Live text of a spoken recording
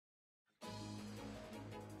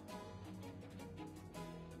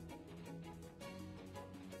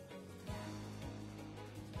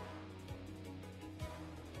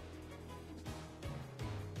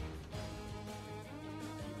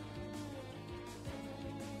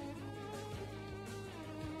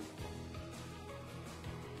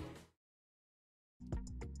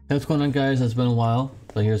Hey, what's going on, guys? It's been a while,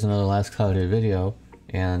 but here's another Last Cloudia video,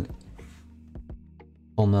 and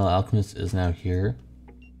Fullmetal Alchemist is now here.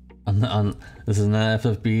 This is not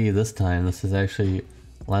FFBE this time, this is actually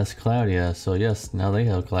Last Cloudia, so yes, now they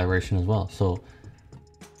have a collaboration as well. So,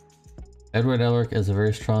 Elric is a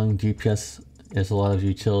very strong DPS, has a lot of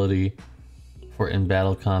utility for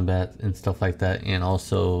in-battle combat and stuff like that, and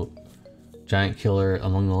also giant killer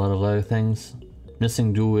among a lot of other things.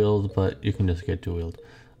 Missing dual wield, but you can just get dual wield.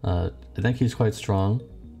 I think he's quite strong.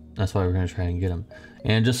 That's why we're going to try and get him.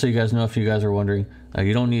 And just so you guys know, if you guys are wondering,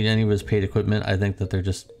 you don't need any of his paid equipment. I think that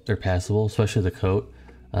they're passable, especially the coat.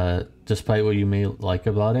 Despite what you may like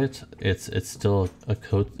about it, it's still a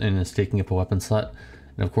coat and it's taking up a weapon slot.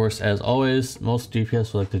 And of course, as always, most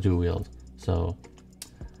DPS would like to dual wield. So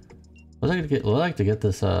I'd like to get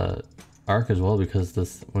this arc as well, because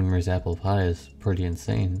this Winry's apple pie is pretty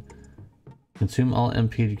insane. Consume all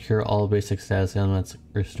MP to cure all basic status ailments,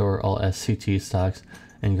 restore all SCT stocks,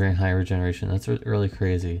 and grant high regeneration. That's really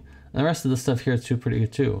crazy. And the rest of the stuff here is pretty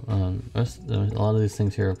good too. A lot of these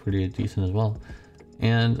things here are pretty decent as well.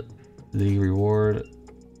 And the reward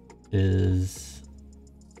is...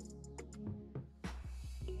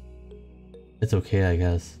 it's okay, I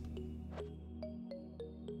guess.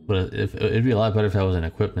 But it'd be a lot better if that was an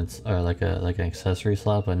equipment or like an accessory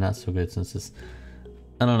slot, but not so good since it's...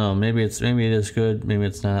 I don't know, maybe it is good, maybe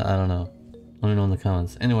it's not, I don't know. Let me know in the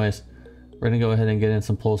comments. Anyways, we're gonna go ahead and get in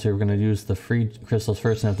some pulls here. We're gonna use the free crystals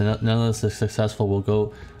first, and if none of this is successful, we'll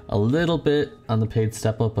go a little bit on the paid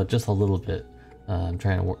step up, but just a little bit. I'm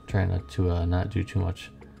trying to not do too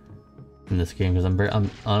much in this game, because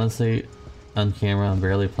I'm honestly on camera. I'm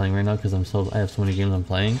barely playing right now because I have so many games I'm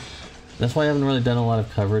playing. That's why I haven't really done a lot of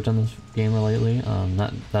coverage on this game lately.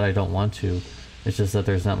 Not that I don't want to. It's just that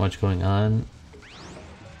there's not much going on.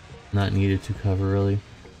 Not needed to cover really,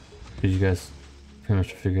 because you guys pretty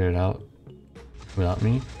much figured it out without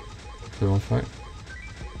me for the most part.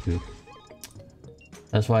 Dude.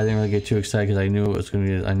 That's why I didn't really get too excited, because I knew it was gonna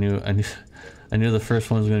be. I knew the first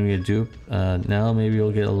one was gonna be a dupe. Now maybe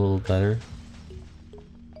you'll get a little better.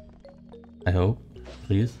 I hope,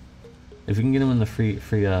 please. If you can get them in the free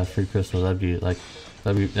crystals, that'd be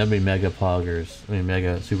mega poggers. I mean,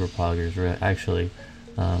 mega super poggers, right? Actually.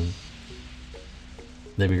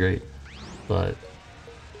 That'd be great. But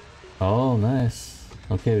oh, nice.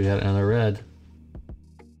 Okay, we got another red.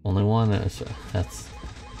 Only one. That's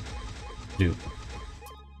dupe.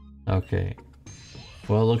 Okay.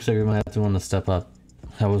 Well, it looks like we might have to want to step up.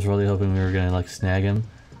 I was really hoping we were gonna like snag him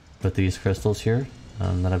with these crystals here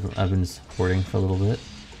that I've been hoarding for a little bit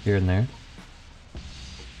here and there.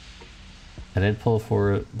 I did pull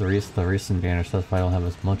for the recent banner, so that's why I don't have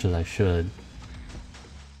as much as I should.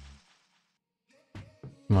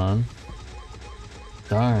 Come on.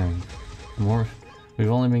 Darn. More. We've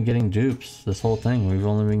only been getting dupes. This whole thing, we've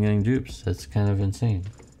only been getting dupes. That's kind of insane.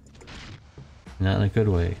 Not in a good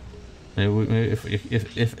way. Maybe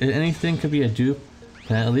if anything could be a dupe,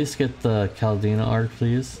 can I at least get the Caldina arc,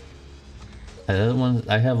 please? That one,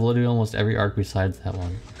 I have literally almost every arc besides that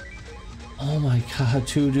one. Oh my god,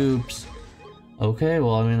 2 dupes. Okay,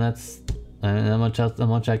 well, I mean, that's... not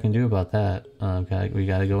much I can do about that. We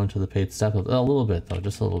gotta go into the paid step up a little bit though,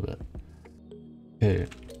 just a little bit. Okay,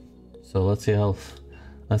 so let's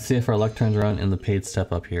see if our luck turns around in the paid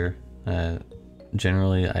step up here.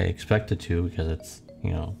 Generally, I expect it to, because it's,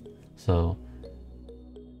 you know, so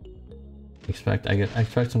I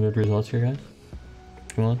expect some good results here, guys.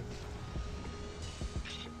 Come on.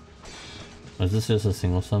 Is this just a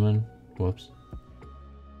single summon? Whoops.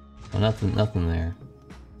 Oh, nothing there.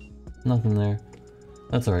 Nothing there.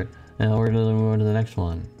 That's alright. Now we're gonna move on to the next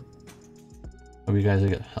one. Hope you guys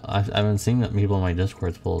I've been seeing that people in my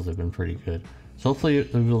Discord's pulls have been pretty good. So hopefully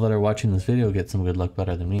the people that are watching this video get some good luck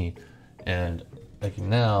better than me. And I can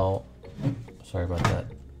now, sorry about that,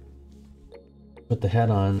 put the hat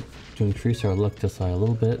on to increase our luck just by a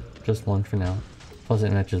little bit. Just one for now. Plus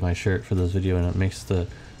it matches my shirt for this video, and it makes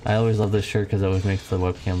I always love this shirt because it always makes the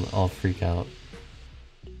webcam all freak out.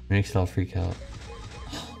 It makes it all freak out.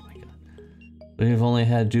 We've only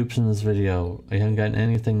had dupes in this video. I haven't gotten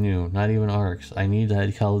anything new, not even arcs. I need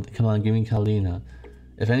that. Come on, give me Caldina.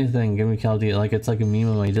 If anything, give me Caldina. Like, it's like a meme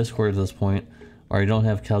on my Discord at this point, where I don't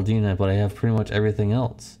have Caldina, but I have pretty much everything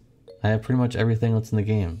else. I have pretty much everything that's in the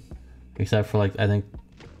game, except for, like, I think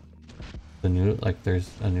the new, like, there's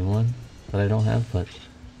a new one that I don't have, but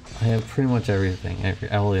I have pretty much everything,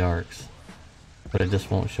 all the arcs, but it just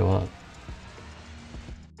won't show up.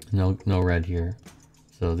 No red here,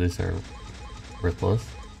 so these are worthless.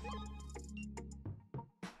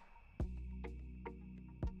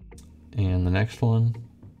 And the next one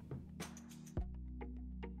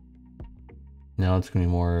Now it's gonna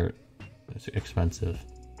be more expensive.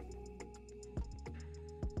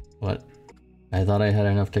 What? I thought I had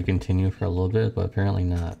enough to continue for a little bit, but apparently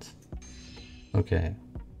not. Okay.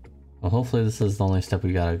 Well, hopefully this is the only step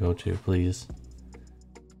we gotta go to, please.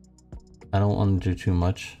 I don't want to do too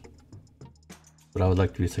much, but I would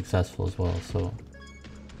like to be successful as well, so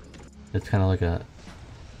it's kind of like a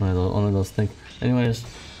one of those things. Anyways,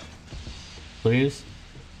 please.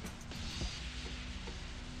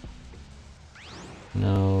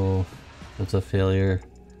 No, that's a failure.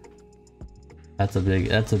 That's a big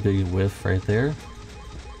whiff right there.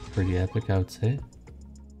 Pretty epic, I would say.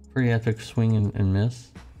 Pretty epic swing and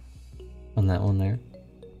miss on that one there.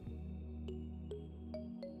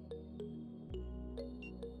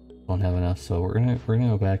 Don't have enough, so we're gonna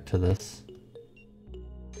go back to this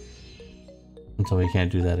until we can't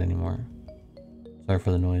do that anymore. Sorry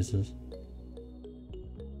for the noises.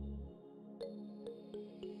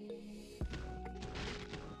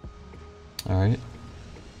 All right,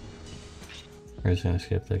 we're just gonna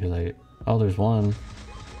skip that because oh, there's one.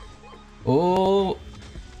 Oh,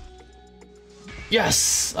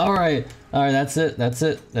 yes! All right, that's it.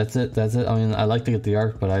 I mean, I like to get the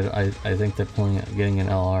arc, but I think that getting an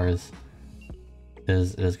LR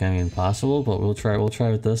is gonna be impossible. But we'll try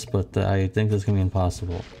with this. But I think this is gonna be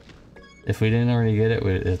impossible. If we didn't already get it,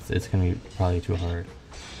 it's gonna be probably too hard.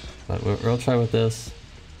 But we'll try with this.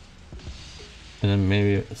 And then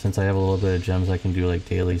maybe, since I have a little bit of gems, I can do like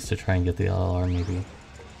dailies to try and get the LR maybe.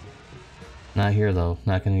 Not here though,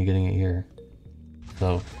 not gonna be getting it here.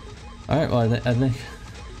 So, alright, well I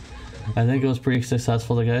think it was pretty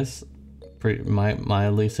successful, guys.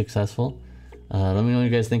 Mildly successful. Let me know what you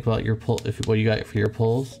guys think about your pull, what you got for your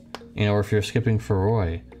pulls, or if you're skipping for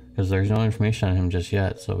Roy, because there's no information on him just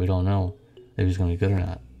yet, so we don't know if he's gonna be good or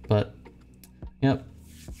not. But, yep.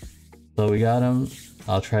 So we got him.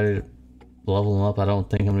 I'll try to level him up. I don't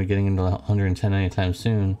think I'm gonna be getting into 110 anytime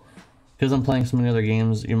soon, because I'm playing so many other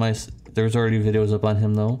games. There's already videos up on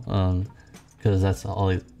him though, because that's all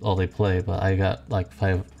they play. But I got like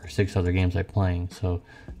 5 or 6 other games I'm playing, so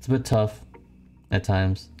it's a bit tough at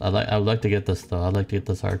times. I would like to get this though. I'd like to get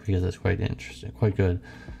this arc because it's quite interesting, quite good.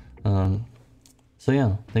 So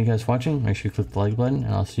yeah, thank you guys for watching. Make sure you click the like button,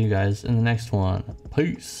 and I'll see you guys in the next one.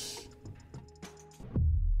 Peace.